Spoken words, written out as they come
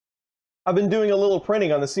I've been doing a little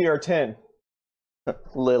printing on the CR-10.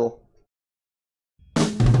 Little.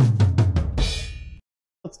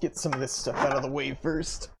 Let's get some of this stuff out of the way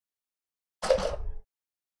first.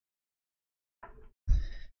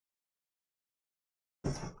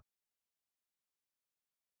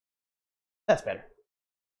 That's better.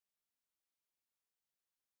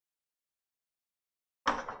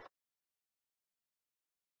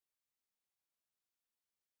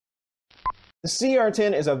 The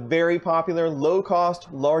CR-10 is a very popular,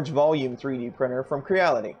 low-cost, large-volume 3D printer from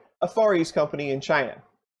Creality, a Far East company in China.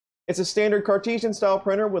 It's a standard Cartesian-style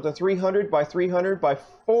printer with a 300 by 300 by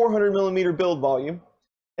 400 millimeter build volume.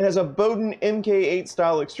 It has a Bowden MK8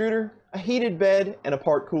 style extruder, a heated bed, and a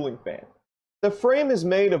part cooling fan. The frame is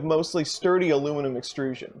made of mostly sturdy aluminum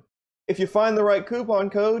extrusion. If you find the right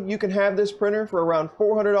coupon code, you can have this printer for around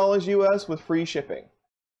 $400 US with free shipping.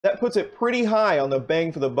 That puts it pretty high on the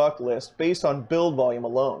bang for the buck list based on build volume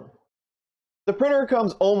alone. The printer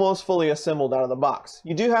comes almost fully assembled out of the box.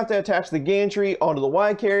 You do have to attach the gantry onto the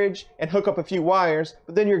Y carriage and hook up a few wires,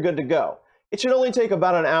 but then you're good to go. It should only take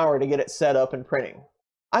about an hour to get it set up and printing.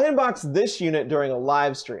 I unboxed this unit during a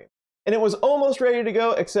live stream, and it was almost ready to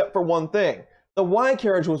go except for one thing. The Y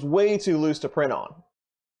carriage was way too loose to print on.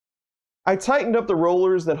 I tightened up the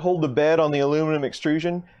rollers that hold the bed on the aluminum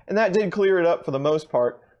extrusion, and that did clear it up for the most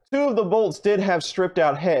part. Two of the bolts did have stripped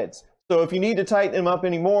out heads, so if you need to tighten them up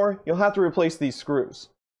anymore, you'll have to replace these screws.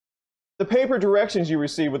 The paper directions you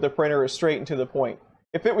receive with the printer are straight and to the point.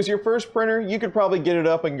 If it was your first printer, you could probably get it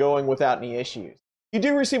up and going without any issues. You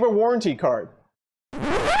do receive a warranty card.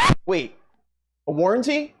 Wait, a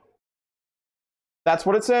warranty? That's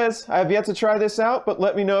what it says. I have yet to try this out, but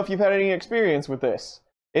let me know if you've had any experience with this.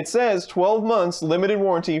 It says 12 months limited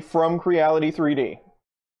warranty from Creality 3D.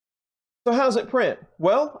 So how's it print?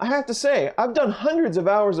 Well, I have to say, I've done hundreds of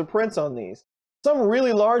hours of prints on these. Some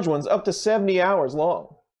really large ones up to 70 hours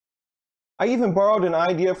long. I even borrowed an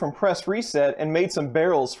idea from Press Reset and made some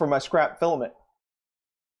barrels for my scrap filament.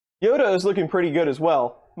 Yoda is looking pretty good as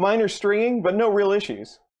well. Minor stringing, but no real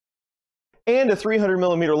issues. And a 300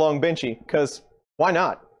 millimeter long benchy, because why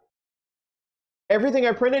not? Everything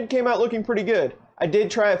I printed came out looking pretty good. I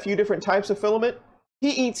did try a few different types of filament.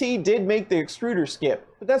 PET did make the extruder skip,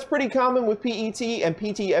 but that's pretty common with PET and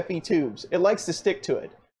PTFE tubes. It likes to stick to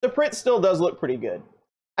it. The print still does look pretty good.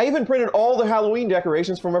 I even printed all the Halloween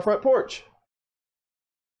decorations for my front porch.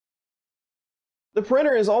 The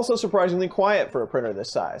printer is also surprisingly quiet for a printer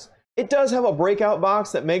this size. It does have a breakout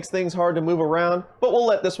box that makes things hard to move around, but we'll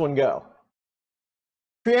let this one go.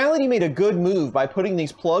 Creality made a good move by putting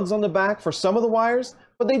these plugs on the back for some of the wires,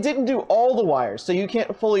 but they didn't do all the wires, so you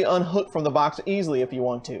can't fully unhook from the box easily if you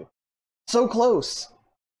want to. So close!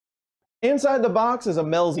 Inside the box is a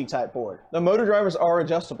Melzi type board. The motor drivers are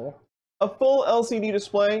adjustable. A full LCD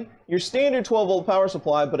display, your standard 12-volt power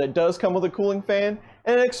supply, but it does come with a cooling fan,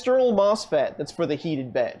 and an external MOSFET that's for the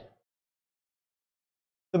heated bed.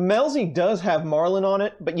 The Melzi does have Marlin on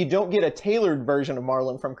it, but you don't get a tailored version of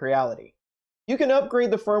Marlin from Creality. You can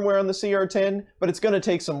upgrade the firmware on the CR-10, but it's going to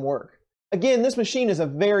take some work. Again, this machine is a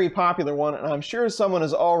very popular one, and I'm sure someone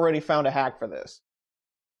has already found a hack for this.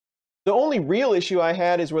 The only real issue I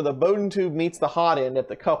had is where the Bowden tube meets the hot end at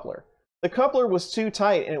the coupler. The coupler was too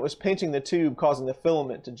tight and it was pinching the tube, causing the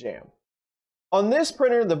filament to jam. On this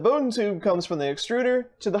printer, the Bowden tube comes from the extruder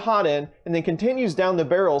to the hot end and then continues down the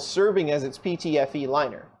barrel, serving as its PTFE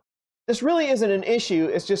liner. This really isn't an issue,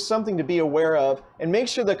 it's just something to be aware of, and make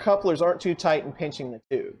sure the couplers aren't too tight and pinching the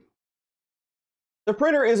tube. The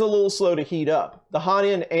printer is a little slow to heat up, the hot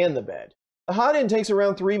end and the bed. The hot end takes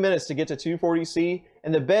around 3 minutes to get to 240C,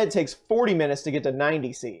 and the bed takes 40 minutes to get to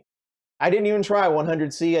 90C. I didn't even try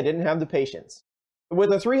 100C, I didn't have the patience.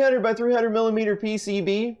 With a 300 by 300 millimeter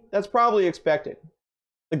PCB, that's probably expected.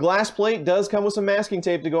 The glass plate does come with some masking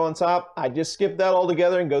tape to go on top. I just skip that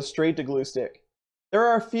altogether and go straight to glue stick. There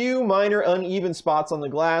are a few minor uneven spots on the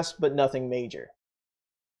glass, but nothing major.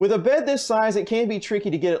 With a bed this size, it can be tricky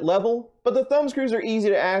to get it level, but the thumb screws are easy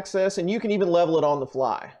to access and you can even level it on the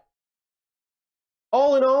fly.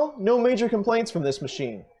 All in all, no major complaints from this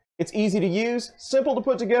machine. It's easy to use, simple to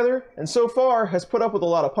put together, and so far has put up with a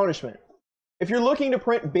lot of punishment. If you're looking to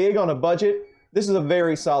print big on a budget, this is a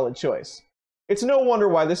very solid choice. It's no wonder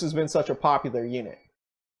why this has been such a popular unit.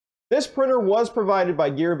 This printer was provided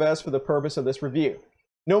by GearBest for the purpose of this review.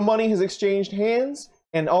 No money has exchanged hands,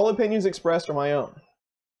 and all opinions expressed are my own.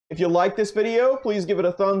 If you like this video, please give it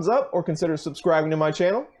a thumbs up or consider subscribing to my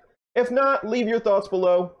channel. If not, leave your thoughts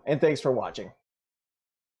below, and thanks for watching.